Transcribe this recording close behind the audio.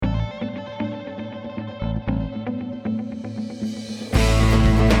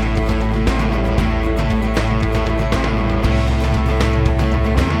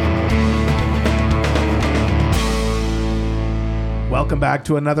welcome back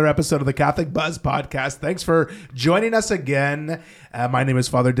to another episode of the Catholic Buzz Podcast. Thanks for joining us again. My name is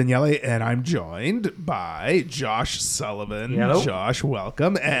Father Daniele, and I'm joined by Josh Sullivan. Hello. Josh,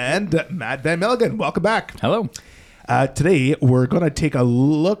 welcome. And Matt Van Milligan, welcome back. Hello. Today, we're going to take a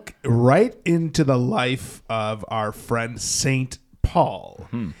look right into the life of our friend Saint Paul.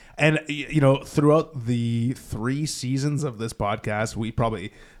 And, you know, throughout the 3 seasons of this podcast, we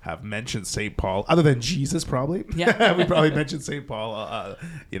probably have mentioned St. Paul, other than Jesus, probably. Yeah. We probably mentioned St. Paul.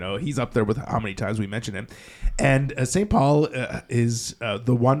 You know, he's up there with how many times we mention him. And St. Paul is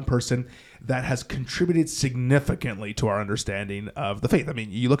the one person that has contributed significantly to our understanding of the faith. I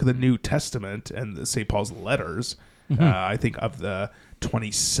mean, you look at the New Testament and St. Paul's letters. I think of the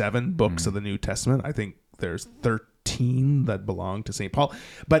 27 books of the New Testament, I think there's 13 that belong to St. Paul.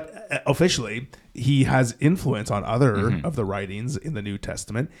 But officially, he has influence on other of the writings in the New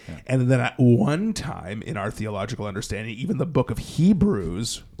Testament. And then at one time in our theological understanding, even the book of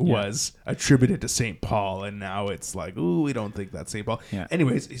Hebrews was attributed to St. Paul. And now it's like, ooh, we don't think that's St. Paul.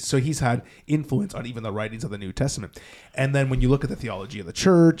 Anyways, so he's had influence on even the writings of the New Testament. And then when you look at the theology of the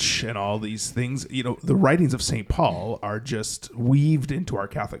church and all these things, you know, the writings of St. Paul are just weaved into our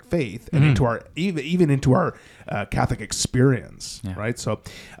Catholic faith and into our even into our Catholic experience, right? So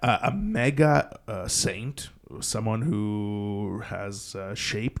a mega saint, someone who has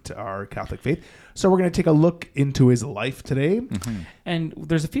shaped our Catholic faith. So we're going to take a look into his life today. And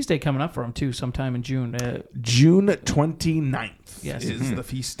there's a feast day coming up for him too, sometime in June. June 29th Yes. is the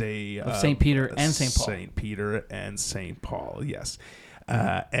feast day Of St. Peter and St. Paul. St. Peter and St. Paul, yes.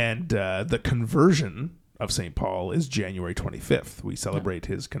 And the conversion of St. Paul is January 25th. We celebrate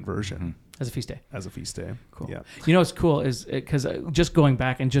his conversion. As a feast day. As a feast day. Cool. Yeah. You know what's cool is because just going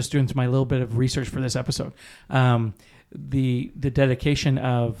back and just doing my little bit of research for this episode, the dedication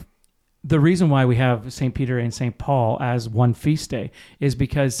of the reason why we have St. Peter and St. Paul as one feast day is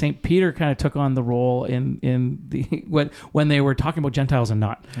because St. Peter kind of took on the role in the when they were talking about Gentiles and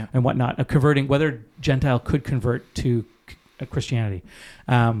whatnot, of converting, whether Gentile could convert to Christianity,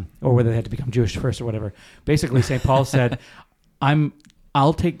 or whether they had to become Jewish first or whatever. Basically, St. Paul said,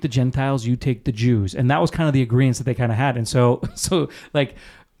 I'll take the Gentiles, you take the Jews. And that was kind of the agreements that they kind of had. And so like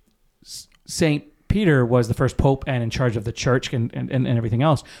St. Peter was the first pope and in charge of the church and everything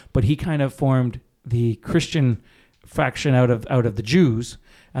else, but he kind of formed the Christian faction out of the Jews,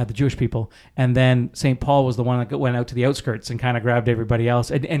 the Jewish people. And then St. Paul was the one that went out to the outskirts and kind of grabbed everybody else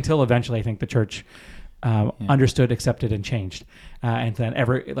until eventually I think the church understood, accepted, and changed. And then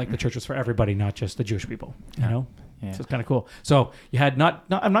the church was for everybody, not just the Jewish people, you know? Yeah. So it's kind of cool. So you had not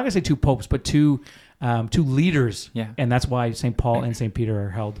I'm not going to say 2 popes, but two leaders. Yeah. And that's why St. Paul and St. Peter are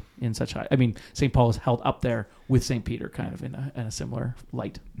held in such high. I mean, St. Paul is held up there with St. Peter kind of in a similar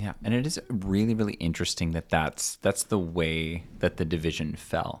light. Yeah. And it is really, really interesting that's the way that the division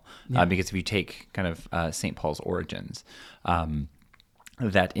fell. Because if you take kind of St. Paul's origins,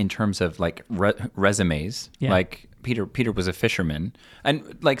 that in terms of like resumes, like Peter was a fisherman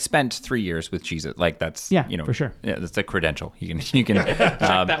and like spent 3 years with Jesus. Like that's, for sure. Yeah, that's a credential. You can check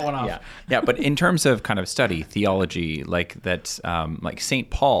that one off. Yeah. But in terms of kind of study, theology, like that, like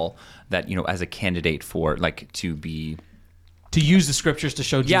St. Paul, that, you know, as a candidate for like to use the scriptures to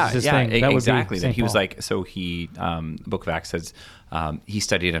show Jesus' thing. That exactly. Would be St. He was Paul. like, so he, the Book of Acts says, he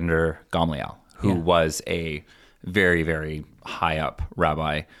studied under Gamaliel, who was a very, very high up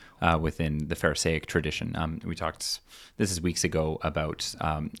rabbi within the Pharisaic tradition. We talked, this is weeks ago, about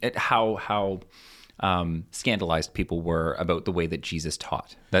how scandalized people were about the way that Jesus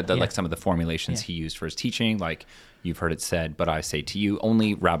taught. Like some of the formulations he used for his teaching, like you've heard it said, but I say to you,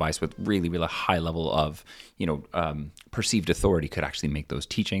 only rabbis with really, really high level of, you know, perceived authority could actually make those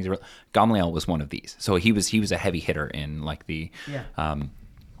teachings. Gamaliel was one of these. So he was a heavy hitter in like the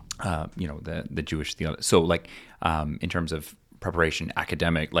you know, the Jewish theology. So like in terms of preparation,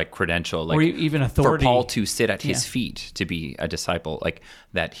 academic, like credential, like or even authority for Paul to sit at his feet to be a disciple, like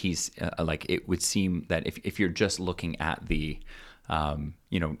that he's like, it would seem that if you're just looking at the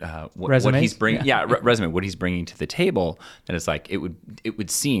you know, what he's bringing, resume, what he's bringing to the table, then it's like it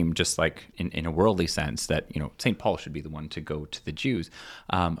would seem just like in a worldly sense that, you know, St. Paul should be the one to go to the Jews,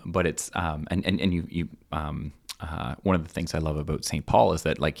 but it's and you one of the things I love about St. Paul is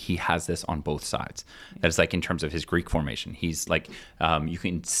that like he has this on both sides. That is like in terms of his Greek formation, he's like you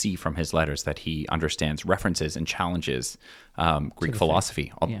can see from his letters that he understands references and challenges Greek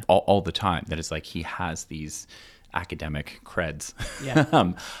philosophy all the time. That is like he has these academic creds.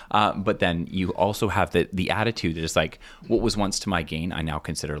 But then you also have the attitude that is like, what was once to my gain, I now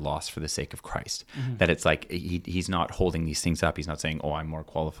consider loss for the sake of Christ. That it's like he's not holding these things up. He's not saying, oh, I'm more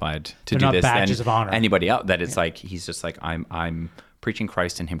qualified to do this than of honor. Anybody else. That it's like he's just like I'm preaching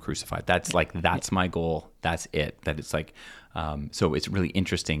Christ and him crucified. That's that's my goal. That's it. That it's like, so it's really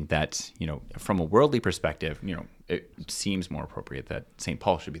interesting that, from a worldly perspective, it seems more appropriate that St.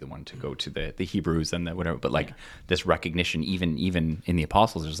 Paul should be the one to go to the Hebrews and the whatever. But like this recognition, even in the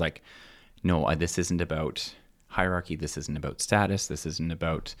apostles, is like, no, this isn't about hierarchy. This isn't about status. This isn't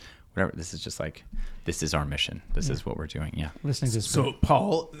about whatever. This is just like, this is our mission. This is what we're doing. Yeah. Listening to so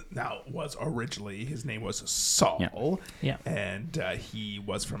Paul now was originally, his name was Saul. Yeah. And he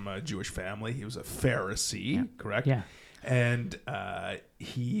was from a Jewish family. He was a Pharisee, correct? Yeah. And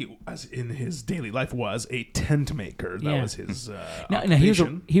he, as in his daily life, was a tent maker. That was his now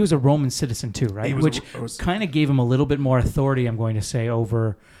he was a Roman citizen too, right? Which kind of gave him a little bit more authority, I'm going to say,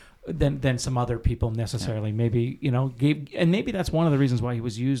 over than some other people necessarily. Maybe maybe that's one of the reasons why he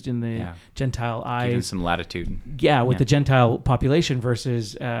was used in the Gentile eyes. Giving some latitude. Yeah, with the Gentile population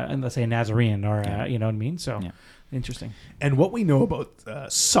versus, and let's say a Nazarene or you know what I mean. So interesting. And what we know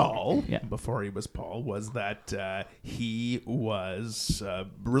about Saul before he was Paul was that he was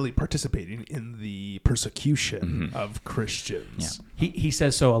really participating in the persecution of Christians. He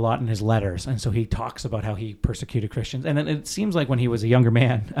says so a lot in his letters, and so he talks about how he persecuted Christians. And then it seems like when he was a younger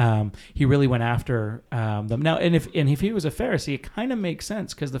man, he really went after them. Now, and if he was a Pharisee, it kind of makes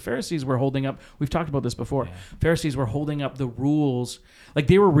sense because the Pharisees were holding up. We've talked about this before. Yeah. Pharisees were holding up the rules, like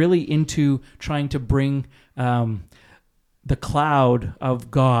they were really into trying to bring the cloud of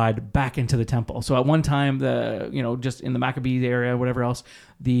God back into the temple. So at one time, just in the Maccabee area, whatever else,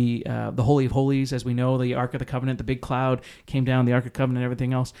 the Holy of Holies, as we know, the Ark of the Covenant, the big cloud came down, the Ark of the Covenant,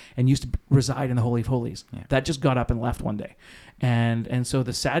 everything else, and used to reside in the Holy of Holies. Yeah. That just got up and left one day. And so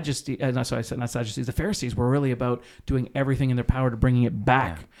the the Pharisees were really about doing everything in their power to bringing it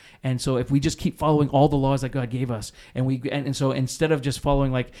back. Yeah. And so if we just keep following all the laws that God gave us, and so instead of just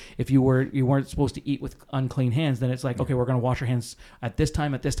following, like, if you weren't supposed to eat with unclean hands, then it's like, okay, we're going to wash our hands at this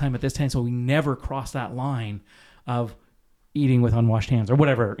time, at this time, at this time. So we never cross that line of eating with unwashed hands or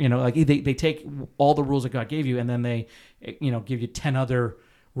whatever, like they take all the rules that God gave you, and then they, give you 10 other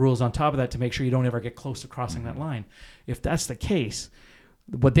rules on top of that to make sure you don't ever get close to crossing that line. If that's the case,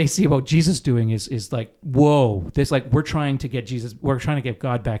 what they see about Jesus doing is like, whoa, this, like, we're trying to get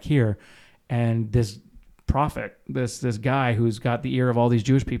God back here, and this prophet, this guy who's got the ear of all these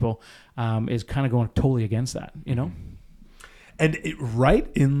Jewish people, is kind of going totally against that, And right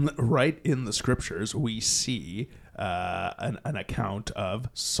in the scriptures, we see an account of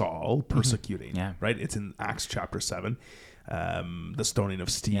Saul persecuting. Yeah. Right, it's in Acts chapter 7. The stoning of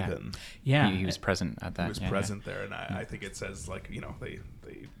Stephen. Yeah. He was present at that. He was present there, and I think it says, like,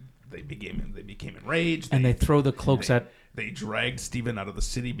 they became enraged, and they throw the cloaks at. They dragged Stephen out of the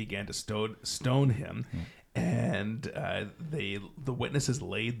city, began to stone him, and the witnesses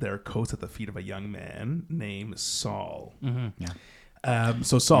laid their coats at the feet of a young man named Saul. Mm-hmm. Yeah.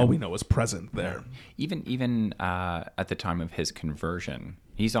 So Saul, we know, was present there. Even at the time of his conversion,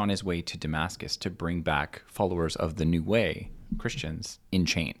 he's on his way to Damascus to bring back followers of the new way, Christians, in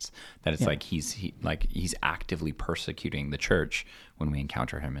chains. That it's like he's actively persecuting the church when we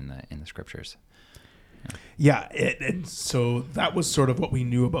encounter him in the scriptures. Yeah, and so that was sort of what we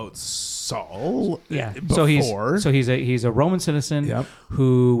knew about Saul. Yeah, before. So he's a Roman citizen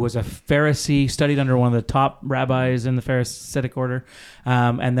who was a Pharisee, studied under one of the top rabbis in the Pharisaic order,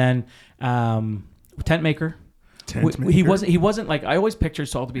 and then tent maker. He wasn't like, I always pictured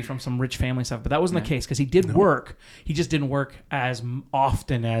Saul to be from some rich family stuff, but that wasn't the case, because he did work. He just didn't work as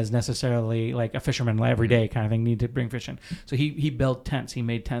often as necessarily like a fisherman every day kind of thing, need to bring fish in. So he built tents, he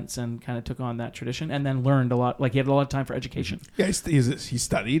made tents, and kind of took on that tradition, and then learned a lot. Like, he had a lot of time for education. Yeah, he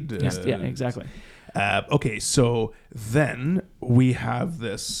studied. Yeah, exactly. Okay, so then we have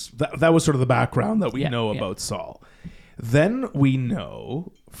this. That was sort of the background that we know about Saul. Then we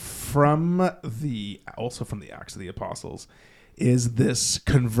know from the Acts of the Apostles is this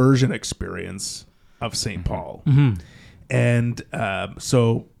conversion experience of St. Paul. Mm-hmm. And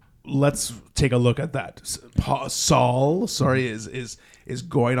so let's take a look at that. Saul, is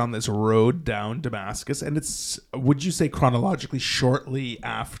going on this road down Damascus, and it's, would you say, chronologically shortly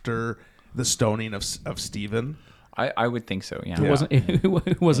after the stoning of Stephen? I would think so. Yeah. It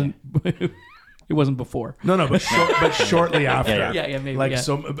wasn't. It wasn't before. No, but shortly after. Yeah, maybe. Like,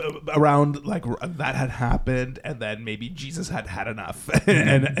 so around, like, that had happened, and then maybe Jesus had enough,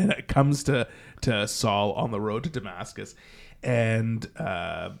 and it comes to Saul on the road to Damascus, and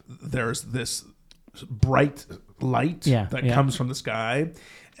there's this bright light that comes from the sky,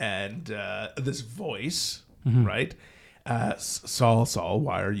 and this voice, right? Saul, Saul,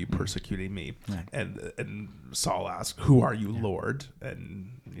 why are you persecuting me? Right. And Saul asks, who are you, Lord?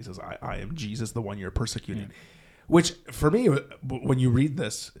 And he says, I am Jesus, the one you're persecuting. Which for me, when you read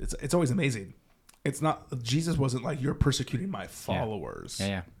this, it's always amazing. It's not, Jesus wasn't like, you're persecuting my followers.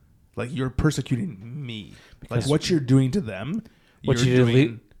 Yeah. Like, you're persecuting me. Because like what you're doing to them, what you're doing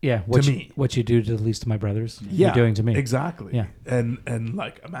to me. What you do to the least of my brothers, you're doing to me. Exactly. Yeah. And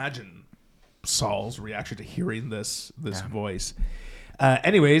like, imagine Saul's reaction to hearing this voice.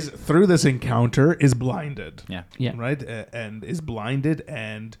 Anyways, through this encounter is blinded. Yeah. Right? And is blinded,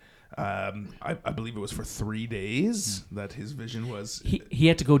 and I believe it was for 3 days that his vision was. He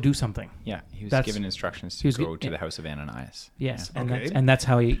had to go do something. Yeah, he was given instructions to go to the house of Ananias. Yes, yeah. and that's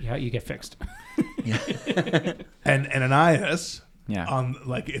how you get fixed. And Ananias. Yeah.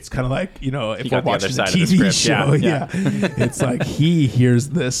 Like, it's kind of like, if we're watching a TV show, it's like he hears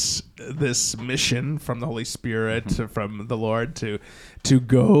this mission from the Holy Spirit, from the Lord to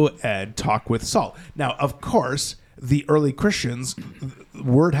go and talk with Saul. Now, of course, the early Christians,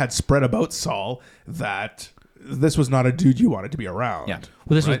 word had spread about Saul that this was not a dude you wanted to be around. Yeah.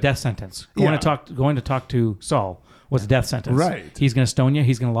 Well, this was a death sentence. Going to talk to Saul was a death sentence. Right. He's going to stone you.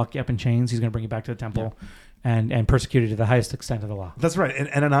 He's going to lock you up in chains. He's going to bring you back to the temple. Yeah. And persecute you to the highest extent of the law. That's right. And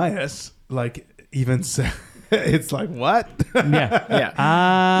Ananias, like, even said, it's like, what?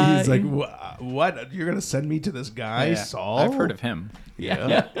 Yeah. He's like, what? You're going to send me to this guy, Saul? I've heard of him.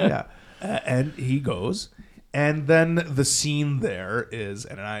 Yeah. And he goes. And then the scene there is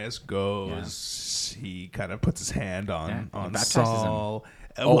Ananias goes, he kind of puts his hand on Saul.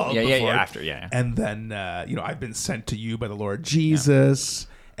 After. And then, I've been sent to you by the Lord Jesus.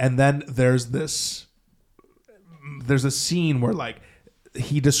 Yeah. And then there's a scene where, like,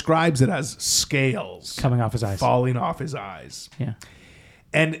 he describes it as scales coming off his eyes, falling off his eyes. Yeah.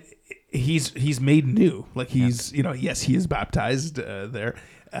 And he's made new. Like, he's, yes, he is baptized there.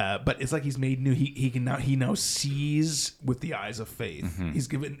 But it's like he's made new. He now sees with the eyes of faith. Mm-hmm. He's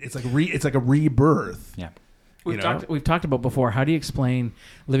given, it's like a rebirth. Yeah. We've talked about before, how do you explain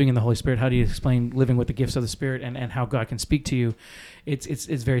living in the Holy Spirit? How do you explain living with the gifts of the Spirit and how God can speak to you?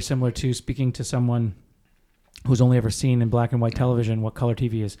 It's very similar to speaking to someone who's only ever seen in black and white television what color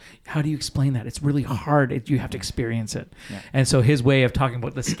TV is. How do you explain that? It's really hard. You have to experience it. Yeah. And so his way of talking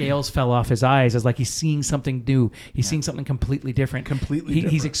about the scales fell off his eyes is like he's seeing something new. He's seeing something completely different.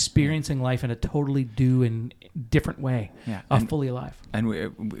 He's experiencing life in a totally new and different way, fully alive. And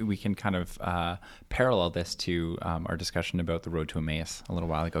we can kind of parallel this to our discussion about the road to Emmaus a little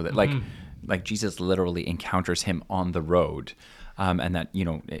while ago. That like Jesus literally encounters him on the road, and that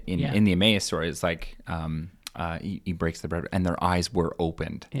in the Emmaus story, it's like. He breaks the bread and their eyes were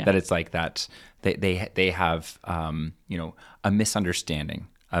opened. Yeah. That it's like that they have a misunderstanding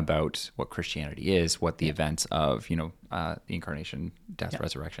about what Christianity is, what the events of the incarnation, death,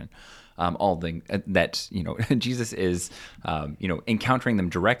 resurrection, all the that Jesus is encountering them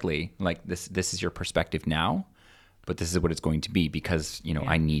directly. Like this is your perspective now, but this is what it's going to be because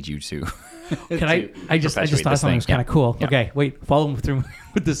I need you to. Can I just thought something was kind of cool. Yeah. Okay, wait, follow through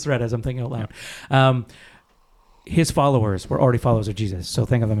with this thread as I'm thinking out loud. Yeah. His followers were already followers of Jesus, so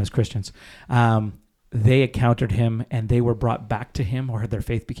think of them as Christians. They encountered him, and they were brought back to him, or their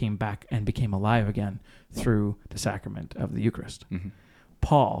faith became back and became alive again through the sacrament of the Eucharist. Mm-hmm.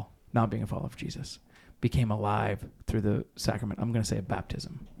 Paul, not being a follower of Jesus, became alive through the sacrament. I'm going to say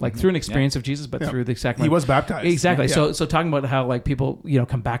baptism, like through an experience of Jesus, but through the sacrament. He was baptized. Exactly. Yeah. So talking about how like people,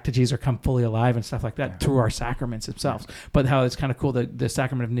 come back to Jesus or come fully alive and stuff like that through our sacraments themselves, but how it's kind of cool that the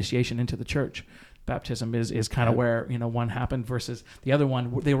sacrament of initiation into the church. Baptism is kind of where one happened versus the other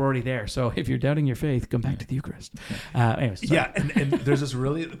one. They were already there. So if you're doubting your faith, come back to the Eucharist. Anyways, and there's this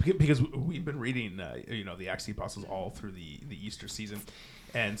really, because we've been reading the Acts of the Apostles all through the Easter season,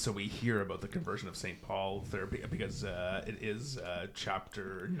 and so we hear about the conversion of St. Paul there because it is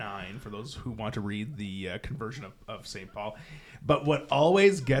chapter 9 for those who want to read the conversion of St. Paul. But what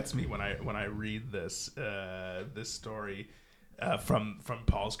always gets me when I read this story. From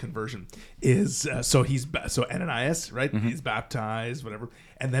Paul's conversion is so Ananias, right? Mm-hmm. He's baptized, whatever,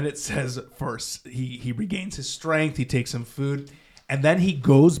 and then it says first he regains his strength, he takes some food, and then he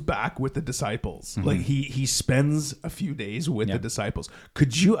goes back with the disciples. Mm-hmm. Like he spends a few days with the disciples.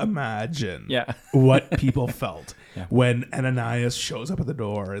 Could you imagine what people felt when Ananias shows up at the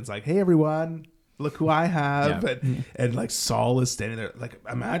door and it's like, hey everyone, look who I have, and like Saul is standing there. Like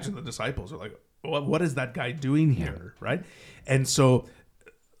imagine the disciples are like, what is that guy doing here, right? And so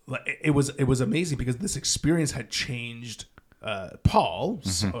it was amazing because this experience had changed Paul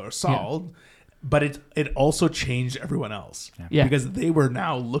or Saul, but it also changed everyone else because they were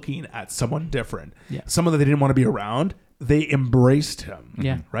now looking at someone different, someone that they didn't want to be around, they embraced him.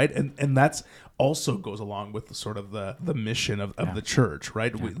 Yeah. Right. And that's also goes along with the sort of the mission of the church,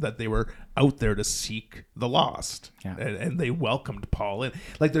 right? That they were out there to seek the lost, and they welcomed Paul. And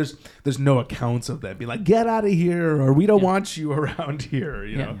like, there's no accounts of them being like, get out of here, or we don't want you around here,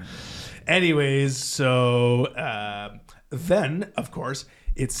 you know? Anyways, so then of course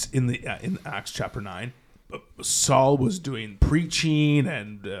it's in Acts chapter 9, Saul was doing preaching,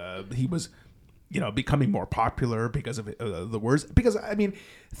 and he was, becoming more popular because of the words. Because, I mean,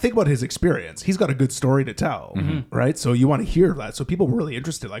 think about his experience. He's got a good story to tell, right? So you want to hear that. So people were really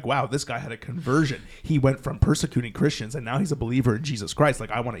interested. Like, wow, this guy had a conversion. He went from persecuting Christians, and now he's a believer in Jesus Christ.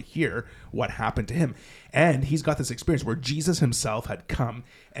 Like, I want to hear what happened to him. And he's got this experience where Jesus himself had come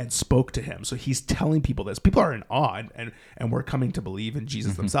and spoke to him. So he's telling people this. People are in awe, and we're coming to believe in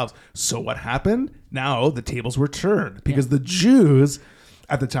Jesus themselves. So what happened? Now the tables were turned, because the Jews...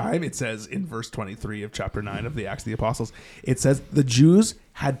 At the time, it says in verse 23 of chapter 9 of the Acts of the Apostles, it says the Jews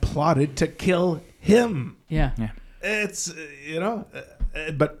had plotted to kill him. Yeah. It's,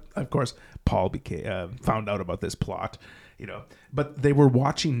 but of course, Paul found out about this plot, but they were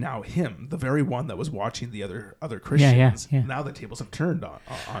watching now him, the very one that was watching the other Christians. Yeah. Now the tables have turned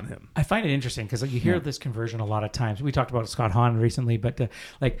on him. I find it interesting because you hear this conversion a lot of times. We talked about Scott Hahn recently, but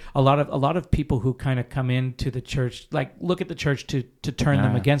like a lot of people who kind of come into the church, like look at the church to turn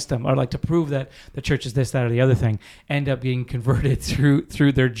them against them, or like to prove that the church is this, that, or the other thing, end up being converted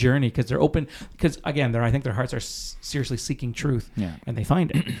through their journey because they're open. Because again, I think their hearts are seriously seeking truth, and they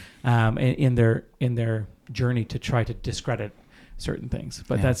find it in their journey to try to discredit certain things.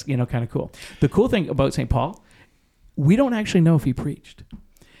 But that's kind of cool. The cool thing about St. Paul, we don't actually know if he preached.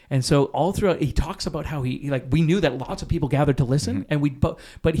 And so all throughout, he talks about how we knew that lots of people gathered to listen, and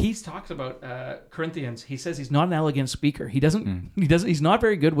but he talks about Corinthians. He says he's not an elegant speaker. He's not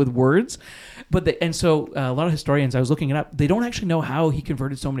very good with words, and so a lot of historians, I was looking it up, they don't actually know how he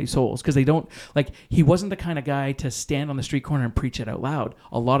converted so many souls, because they don't, he wasn't the kind of guy to stand on the street corner and preach it out loud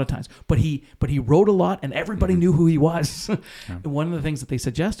a lot of times, but he wrote a lot, and everybody knew who he was. One of the things that they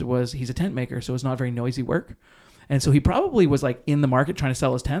suggested was he's a tent maker, so it's not very noisy work. And so he probably was in the market trying to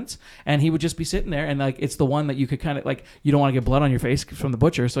sell his tents, and he would just be sitting there, and it's the one that you could kind of you don't want to get blood on your face from the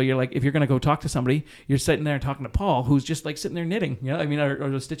butcher. So you're if you're going to go talk to somebody, you're sitting there talking to Paul, who's just sitting there knitting,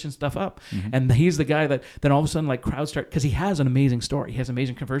 or stitching stuff up. And he's the guy that then all of a sudden crowds start, because he has an amazing story. He has an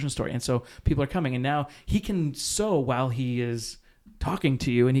amazing conversion story. And so people are coming, and now he can sew while he is talking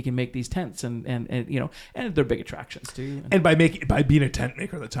to you, and he can make these tents, and they're big attractions too. And by being a tent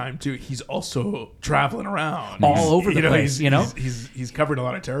maker at the time too, he's also traveling around all over the place. He's covered a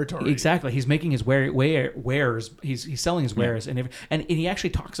lot of territory. Exactly. He's making his wares. He's selling his wares, and he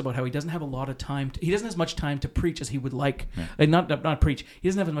actually talks about how he doesn't have a lot of time. He doesn't have as much time to preach as he would like. And not preach. He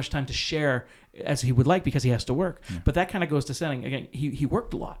doesn't have as much time to share as he would like, because he has to work. But that kind of goes to saying, again, he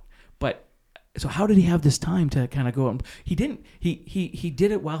worked a lot, but. So how did he have this time to kind of go out? He didn't. He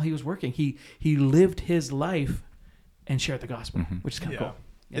did it while he was working. He lived his life and shared the gospel, which is kind of cool.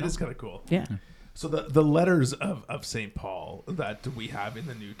 It is kind of cool. Yeah. So the letters of St. Paul that we have in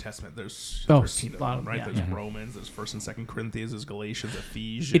the New Testament, there's 13 of them, right? There's Romans, there's 1st and 2nd Corinthians, there's Galatians,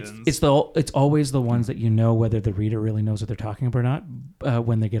 Ephesians. It's always the ones that whether the reader really knows what they're talking about or not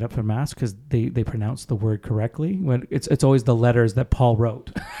when they get up for Mass, because they pronounce the word correctly. When it's always the letters that Paul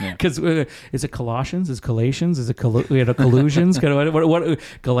wrote. Because is it Colossians? Is Galatians? Is it collusions? what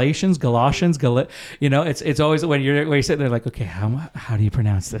Galatians? Galatians? It's always when you're sitting there okay, how do you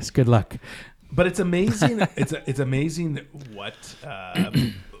pronounce this? Good luck. But it's amazing. It's amazing what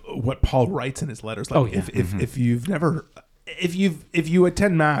Paul writes in his letters. If you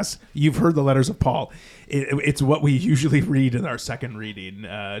attend Mass, you've heard the letters of Paul. It's what we usually read in our second reading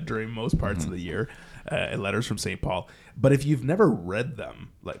during most parts of the year, letters from St. Paul. But if you've never read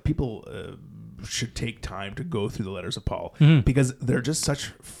them, people should take time to go through the letters of Paul, because they're just such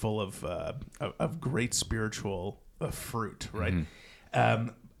full of great spiritual fruit, right?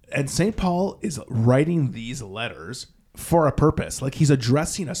 And St. Paul is writing these letters for a purpose. He's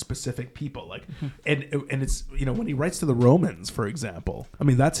addressing a specific people. And it's, when he writes to the Romans, for example,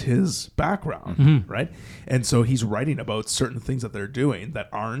 that's his background, right? And so he's writing about certain things that they're doing that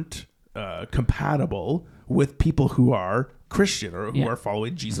aren't compatible with people who are Christian or who are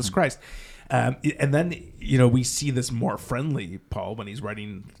following Jesus Christ. And then, we see this more friendly Paul when he's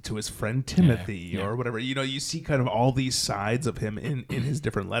writing to his friend Timothy or whatever. You see kind of all these sides of him in his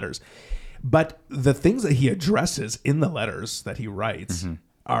different letters. But the things that he addresses in the letters that he writes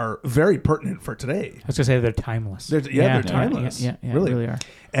are very pertinent for today. I was going to say they're timeless. They're timeless. Yeah, really are.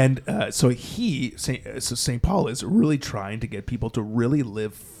 And so St. Paul is really trying to get people to really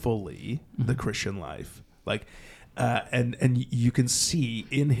live fully the Christian life. And you can see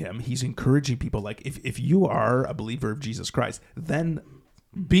in him, he's encouraging people, like, if you are a believer of Jesus Christ, then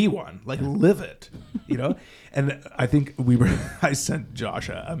be one, like, live it, you know. And I think I sent Josh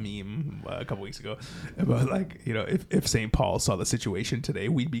a meme a couple weeks ago about, like, you know, if St. Paul saw the situation today,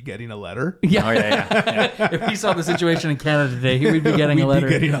 we'd be getting a letter. Yeah. Oh, yeah. If he saw the situation in Canada today, he would be getting a letter.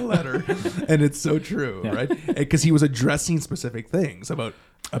 We'd be getting a letter. And it's so true, right? Because he was addressing specific things about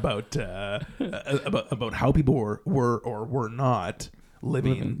how people were or were not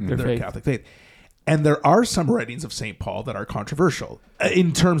living their Catholic faith. And there are some writings of St. Paul that are controversial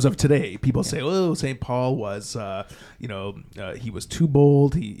in terms of today. People say, "Oh, St. Paul was, he was too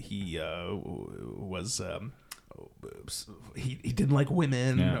bold. He didn't like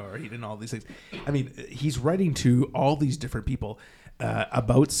women, or he didn't all these things." I mean, he's writing to all these different people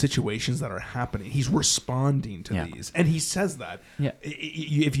about situations that are happening. He's responding to these, and he says that. Yeah.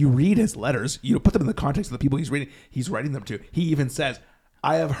 If you read his letters, you know, put them in the context of the people he's writing them to. He even says,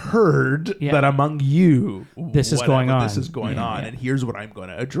 I have heard that among you this is going on. This is going on, and here's what I'm going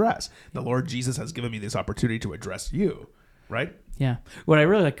to address. The Lord Jesus has given me this opportunity to address you, right? Yeah. What I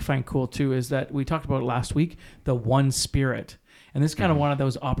really find cool too is that we talked about last week, the one Spirit, and this is kind of one of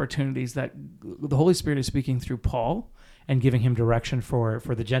those opportunities that the Holy Spirit is speaking through Paul and giving him direction for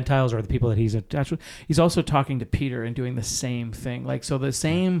the Gentiles or the people that he's attached with. He's also talking to Peter and doing the same thing. Like, so the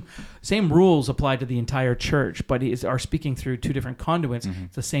same rules apply to the entire church, but are speaking through two different conduits.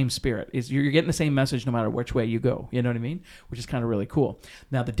 It's the same Spirit. You're getting the same message no matter which way you go. You know what I mean? Which is kind of really cool.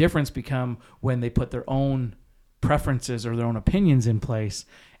 Now, the difference become when they put their own preferences or their own opinions in place,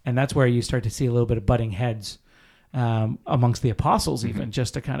 and that's where you start to see a little bit of butting heads amongst the apostles, even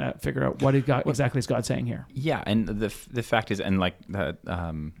just to kind of figure out what exactly is God saying here. Yeah, and the fact is, and like the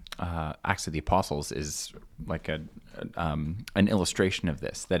Acts of the Apostles is like an illustration of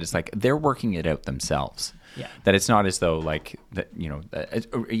this. That it's like they're working it out themselves. Yeah. That it's not as though like that, you know,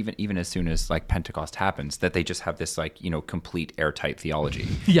 or even as soon as like Pentecost happens, that they just have this like, you know, complete airtight theology.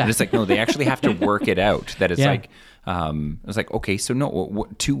 Yeah. And it's like, no, they actually have to work it out. That it's like. It's like, okay, so no,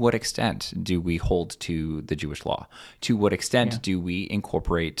 to what extent do we hold to the Jewish law? To what extent do we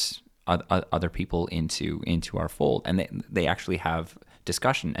incorporate other people into our fold? And they actually have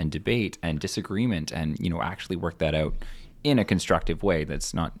discussion and debate and disagreement, and, you know, actually work that out in a constructive way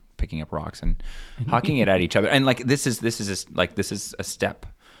that's not picking up rocks and hawking it at each other. And like this is a step.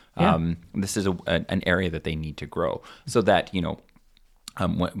 This is an area that they need to grow, so that, you know,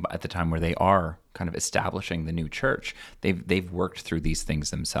 at the time where they are kind of establishing the new church, they've worked through these things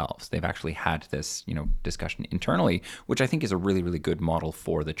themselves. They've actually had this, you know, discussion internally, which I think is a really, really good model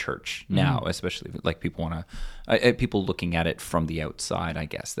for the church now, especially like people looking at it from the outside, I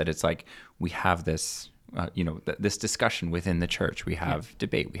guess, that it's like we have this, this discussion within the church. We have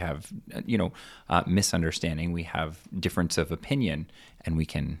debate, we have, misunderstanding, we have difference of opinion, and we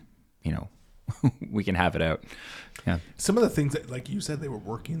can, we can have it out. Yeah. Some of the things that, like you said, they were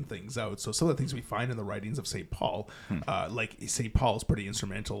working things out. So some of the things we find in the writings of St. Paul, like St. Paul is pretty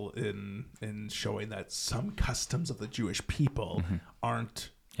instrumental in showing that some customs of the Jewish people aren't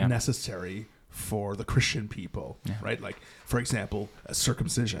necessary for the Christian people, right? Like, for example, a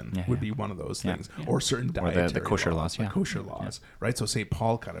circumcision would be one of those things, or certain dietary the kosher laws, kosher laws, right? So St.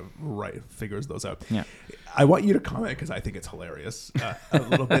 Paul kind of figures those out. Yeah. I want you to comment, because I think it's hilarious, a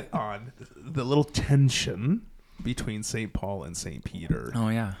little bit on the little tension between St. Paul and St. Peter. Oh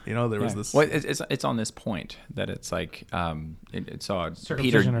yeah, there was this. Well, it's on this point that it's like it saw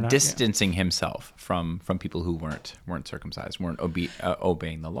Peter distancing himself from people who weren't circumcised, weren't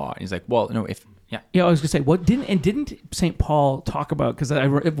obeying the law. And he's like, well, no, if I was gonna say, didn't St. Paul talk about? Because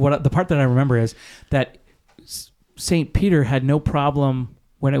the part that I remember is that St. Peter had no problem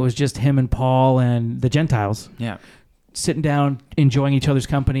when it was just him and Paul and the Gentiles. Yeah. Sitting down, enjoying each other's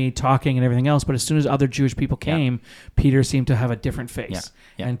company, talking and everything else. But as soon as other Jewish people came, Peter seemed to have a different face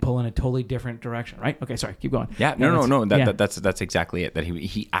and pull in a totally different direction, right? Okay, sorry, keep going. Yeah, no. That's exactly it. That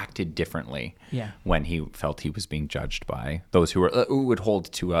he acted differently when he felt he was being judged by those who would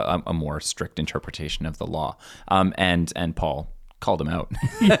hold to a more strict interpretation of the law. And Paul called him out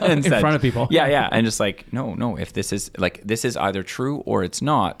in front of people. And just like, no, if this is either true or it's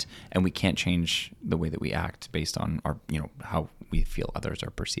not, and we can't change the way that we act based on our, how we feel others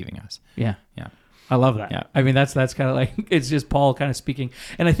are perceiving us. Yeah. I love that. Yeah. I mean, that's kind of like, it's just Paul kind of speaking.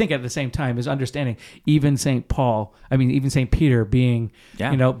 And I think at the same time is understanding even St. Peter being,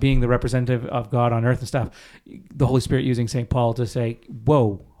 being the representative of God on earth and stuff, the Holy Spirit using St. Paul to say,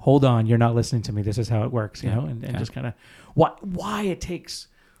 whoa, hold on, you're not listening to me. This is how it works, and just kind of why it takes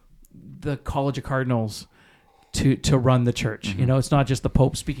the College of Cardinals to run the church. Mm-hmm. You know, it's not just the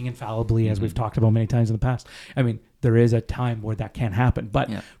Pope speaking infallibly, as we've talked about many times in the past. I mean, there is a time where that can happen, but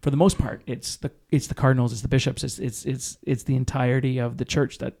for the most part, it's the cardinals, it's the bishops, it's the entirety of the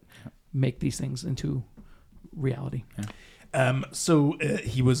church that make these things into reality. Yeah. So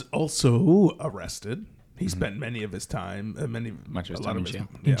he was also arrested. He spent much of his time in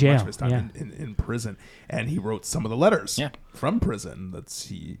prison, and he wrote some of the letters from prison.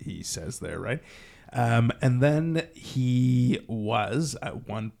 He says there, right? And then he was at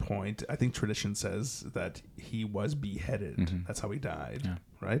one point, I think tradition says that he was beheaded. Mm-hmm. That's how he died,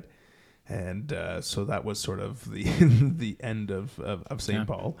 right? And so that was sort of the the end of St.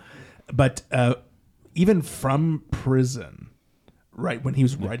 Paul. But even from prison, right, when he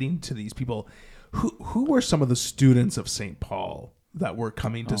was writing to these people, who were some of the students of St. Paul that were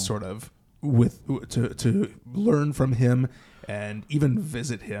coming to sort of to learn from him and even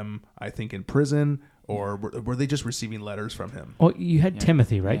visit him, I think, in prison, or were they just receiving letters from him? Well, you had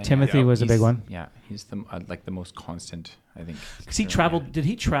Timothy, right? Timothy was a big one. Yeah, he's the the most constant, I think. Because he traveled. Did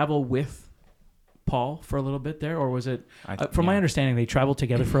he travel with Paul for a little bit there, or was it? From my understanding, they traveled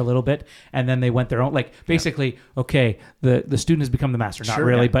together for a little bit, and then they went their own. Like basically, okay, the student has become the master, not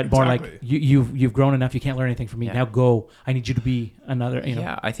really, but more like you've grown enough. You can't learn anything from me. Now go. I need you to be another. You know.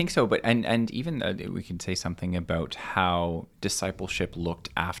 Yeah, I think so. But and even we can say something about how discipleship looked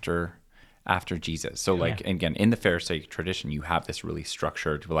after Jesus. So again, in the Pharisaic tradition, you have this really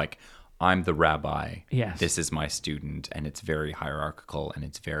structured like, I'm the rabbi. Yes. This is my student, and it's very hierarchical, and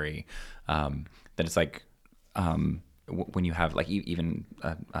it's very that it's like when you have like even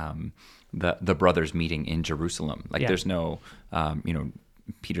the brothers meeting in Jerusalem. Like there's no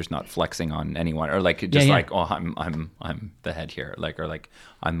Peter's not flexing on anyone or like just like, oh, I'm the head here, like, or like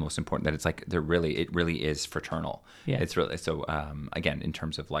I'm most important. That it's like it really is fraternal. Yeah. It's really so again, in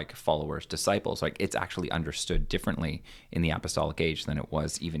terms of like followers, disciples, like it's actually understood differently in the apostolic age than it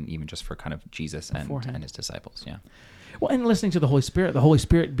was even just for kind of Jesus and his disciples. Yeah. Well, and listening to the Holy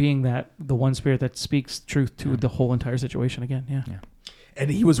Spirit being the one Spirit that speaks truth to the whole entire situation again. Yeah. And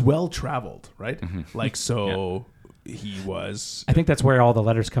he was well traveled, right? Mm-hmm. Like so. He was. I think that's where all the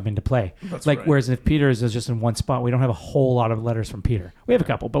letters come into play. That's like, right. Whereas if Peter is just in one spot, we don't have a whole lot of letters from Peter. We have a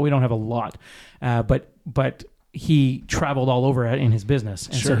couple, but we don't have a lot. But he traveled all over in his business,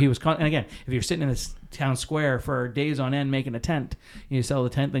 and so he was. And again, if you're sitting in this town square for days on end making a tent, you sell the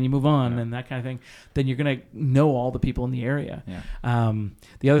tent, then you move on, and that kind of thing. Then you're gonna know all the people in the area. Yeah.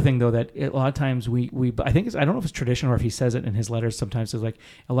 The other thing, though, that a lot of times we I think I don't know if it's tradition or if he says it in his letters. Sometimes is like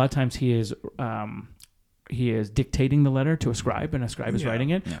a lot of times he is dictating the letter to a scribe, and a scribe is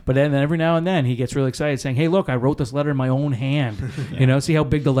writing it. Yeah. But then every now and then he gets really excited saying, hey, look, I wrote this letter in my own hand. See how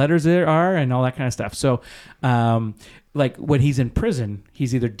big the letters there are and all that kind of stuff. So like when he's in prison,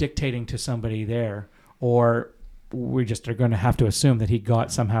 he's either dictating to somebody there, or we just are going to have to assume that he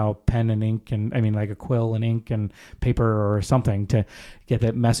got somehow pen and ink and like a quill and ink and paper or something to get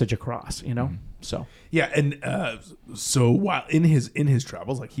that message across, Mm-hmm. So and so while in his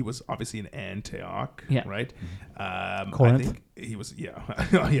travels, like he was obviously in Antioch, right? Corinth. I think he was,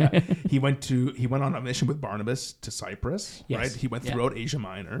 he went on a mission with Barnabas to Cyprus, right? He went throughout Asia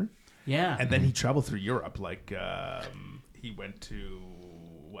Minor, and then he traveled through Europe. Like he went to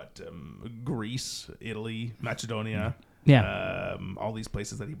Greece, Italy, Macedonia, all these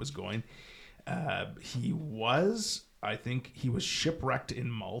places that he was going. I think he was shipwrecked in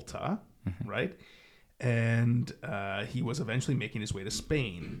Malta. Mm-hmm. Right, and he was eventually making his way to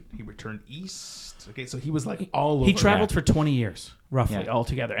Spain. He returned east. Okay, so he was like all over. He traveled for 20 years, roughly,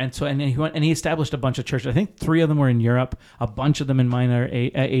 altogether, and so he went and he established a bunch of churches. I think 3 of them were in Europe, a bunch of them in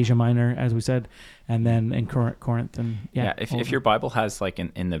Asia Minor, as we said, and then in Corinth. And if your Bible has like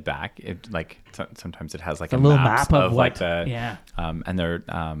in the back, it like sometimes it has like a little map of like the and they're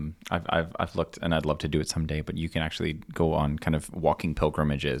I've looked, and I'd love to do it someday, but you can actually go on kind of walking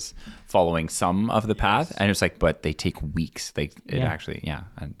pilgrimages following some of the path, and it's like, but they take weeks. And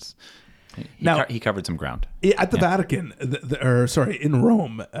he covered some ground at the Vatican, in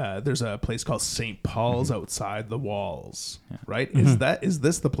Rome. There's a place called St. Paul's outside the walls, right? Mm-hmm. Is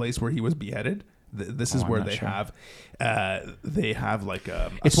this the place where he was beheaded? This is where they have like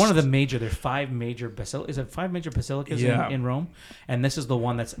a. It's one of the major. There's 5 major basilicas. Is it 5 major basilicas in Rome? And this is the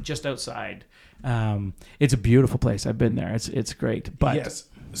one that's just outside. It's a beautiful place. I've been there. It's great. But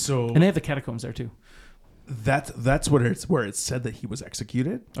and they have the catacombs there too. That's where it's said that he was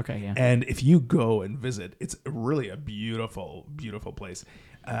executed. Okay, yeah. And if you go and visit, it's really a beautiful, beautiful place.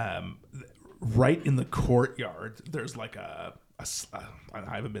 Right in the courtyard, there's like I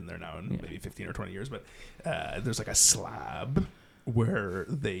haven't been there now in maybe 15 or 20 years, but there's like a slab where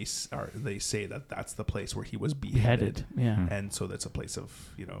they say that that's the place where he was beheaded. Yeah. And so that's a place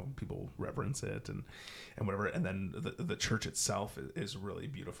of, people reverence it and whatever. And then the church itself is really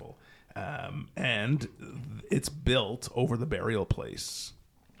beautiful. And it's built over the burial place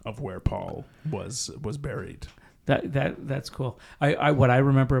of where Paul was buried. That's cool. What I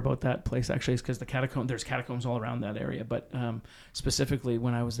remember about that place actually is because there's catacombs all around that area. But specifically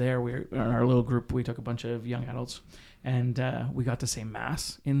when I was there, in our little group, we took a bunch of young adults and we got to say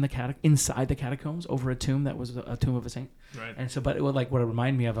mass inside the catacombs over a tomb that was a tomb of a saint. Right. And so, but it would what it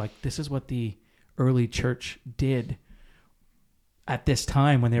reminded me of, this is what the early church did at this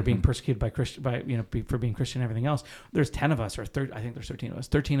time when they were being persecuted for being Christian and everything else. There's 10 of us, I think there's 13 of us.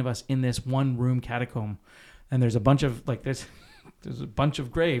 13 of us in this one room catacomb, and there's a bunch of there's a bunch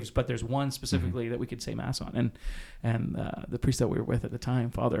of graves, but there's one specifically that we could say mass on. And the priest that we were with at the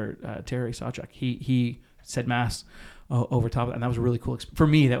time, Father Terry Sawchuk, he said mass over top of that, and that was a really cool for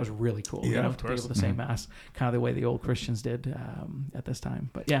me. That was really cool, to be able to say mass kind of the way the old Christians did at this time.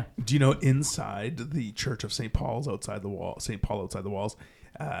 But yeah, do you know inside the Church of St. Paul's outside the walls,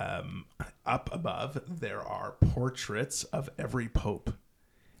 up above there are portraits of every pope.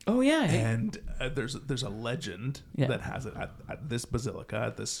 Oh yeah, and there's a legend that has it at this basilica,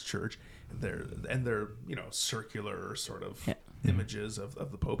 at this church. They're circular sort of images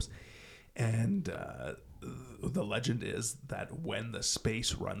of the popes, and the legend is that when the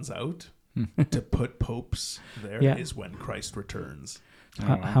space runs out to put popes there is when Christ returns.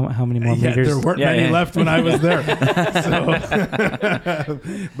 How many more meters? There weren't many left when I was there.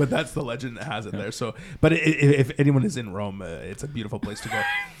 But that's the legend that has it there. So, but if anyone is in Rome, it's a beautiful place to go.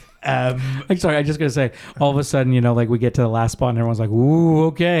 I'm sorry, I just gotta say, all of a sudden, we get to the last spot and everyone's like, "Ooh,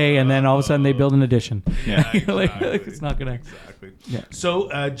 okay," and then all of a sudden they build an addition. Yeah, exactly. It's not gonna. Exactly. Yeah.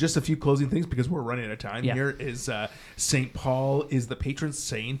 So, just a few closing things because we're running out of time. Here is Saint Paul is the patron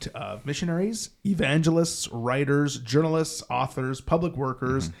saint of missionaries, evangelists, writers, journalists, authors, public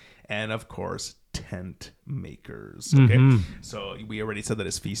workers, and of course, tent makers. Okay, so we already said that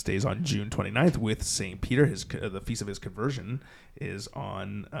his feast day is on June 29th with St. Peter. The feast of his conversion is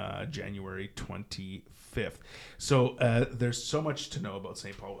on January 25th. So there's so much to know about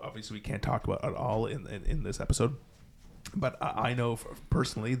St. Paul. Obviously, we can't talk about it all in this episode. But I know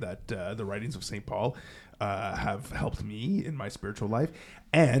personally that the writings of St. Paul have helped me in my spiritual life.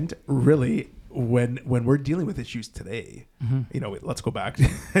 And really, when we're dealing with issues today, let's go back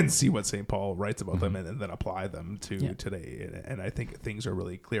and see what St. Paul writes about them and then apply them to today. And I think things are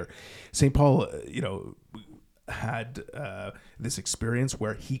really clear. St. Paul, had this experience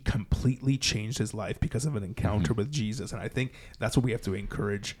where he completely changed his life because of an encounter with Jesus. And I think that's what we have to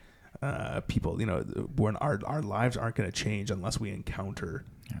encourage people, when our lives aren't going to change unless we encounter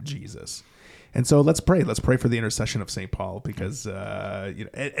Jesus. And so let's pray for the intercession of St. Paul because,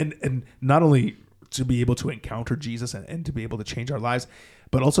 and not only to be able to encounter Jesus and to be able to change our lives,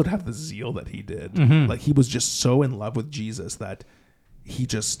 but also to have the zeal that he did. Like he was just so in love with Jesus that he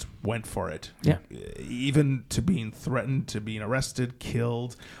just went for it. Yeah. Even to being threatened, to being arrested,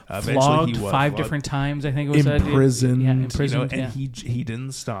 killed, flogged five different times. I think it was imprisoned. Imprisoned. And he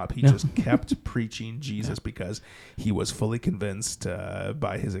didn't stop. He just kept preaching Jesus because he was fully convinced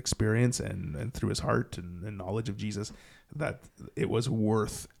by his experience and through his heart and knowledge of Jesus that it was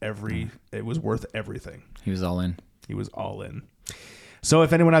worth everything. He was all in. He was all in. So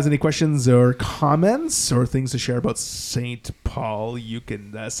if anyone has any questions or comments or things to share about St. Paul, you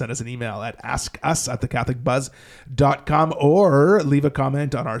can send us an email at askus@thecatholicbuzz.com or leave a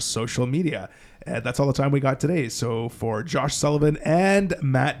comment on our social media. That's all the time we got today. So for Josh Sullivan and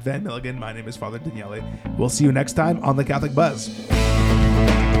Matt Van Milligan, my name is Father Daniele. We'll see you next time on The Catholic Buzz.